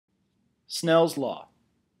Snell's law.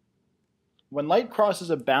 When light crosses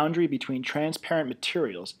a boundary between transparent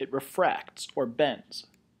materials, it refracts, or bends.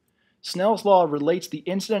 Snell's law relates the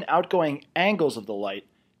incident outgoing angles of the light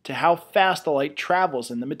to how fast the light travels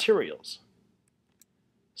in the materials.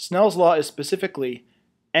 Snell's law is specifically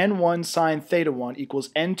n1 sine theta 1 equals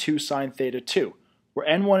n2 sine theta 2, where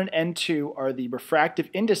n1 and n2 are the refractive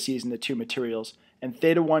indices in the two materials, and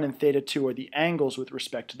theta 1 and theta 2 are the angles with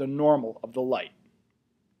respect to the normal of the light.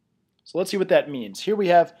 So let's see what that means. Here we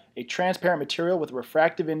have a transparent material with a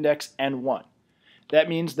refractive index n1. That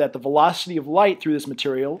means that the velocity of light through this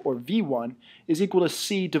material, or v1, is equal to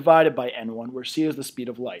c divided by n1, where c is the speed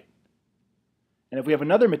of light. And if we have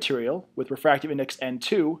another material with refractive index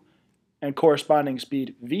n2 and corresponding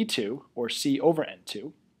speed v2, or c over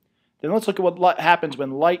n2, then let's look at what happens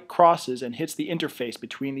when light crosses and hits the interface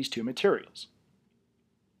between these two materials.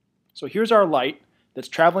 So here's our light that's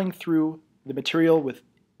traveling through the material with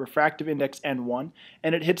refractive index n1,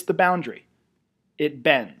 and it hits the boundary. It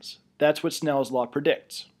bends. That's what Snell's law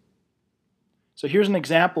predicts. So here's an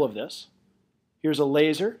example of this. Here's a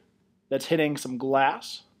laser that's hitting some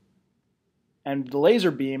glass, and the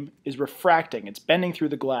laser beam is refracting. It's bending through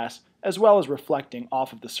the glass as well as reflecting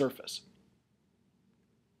off of the surface.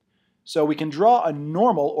 So we can draw a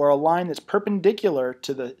normal, or a line that's perpendicular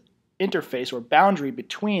to the interface or boundary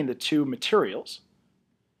between the two materials,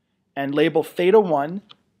 and label theta 1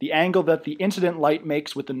 the angle that the incident light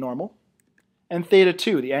makes with the normal, and theta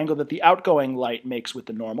 2 the angle that the outgoing light makes with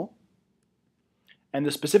the normal. And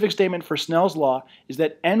the specific statement for Snell's law is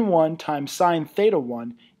that n1 times sine theta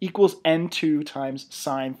 1 equals n2 times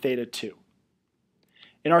sine theta 2.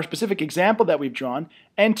 In our specific example that we've drawn,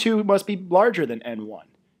 n2 must be larger than n1.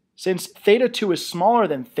 Since theta 2 is smaller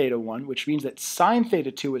than theta 1, which means that sine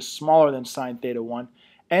theta 2 is smaller than sine theta 1,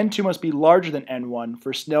 n2 must be larger than n1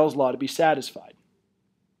 for Snell's law to be satisfied.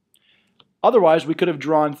 Otherwise, we could have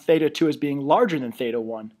drawn theta 2 as being larger than theta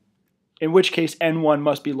 1, in which case n1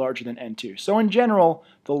 must be larger than n2. So in general,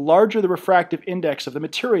 the larger the refractive index of the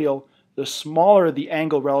material, the smaller the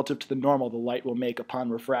angle relative to the normal the light will make upon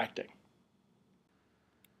refracting.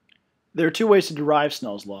 There are two ways to derive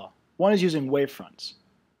Snell's law. One is using wavefronts,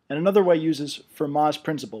 and another way uses Fermat's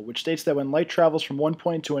principle, which states that when light travels from one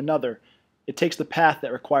point to another, it takes the path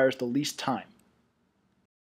that requires the least time.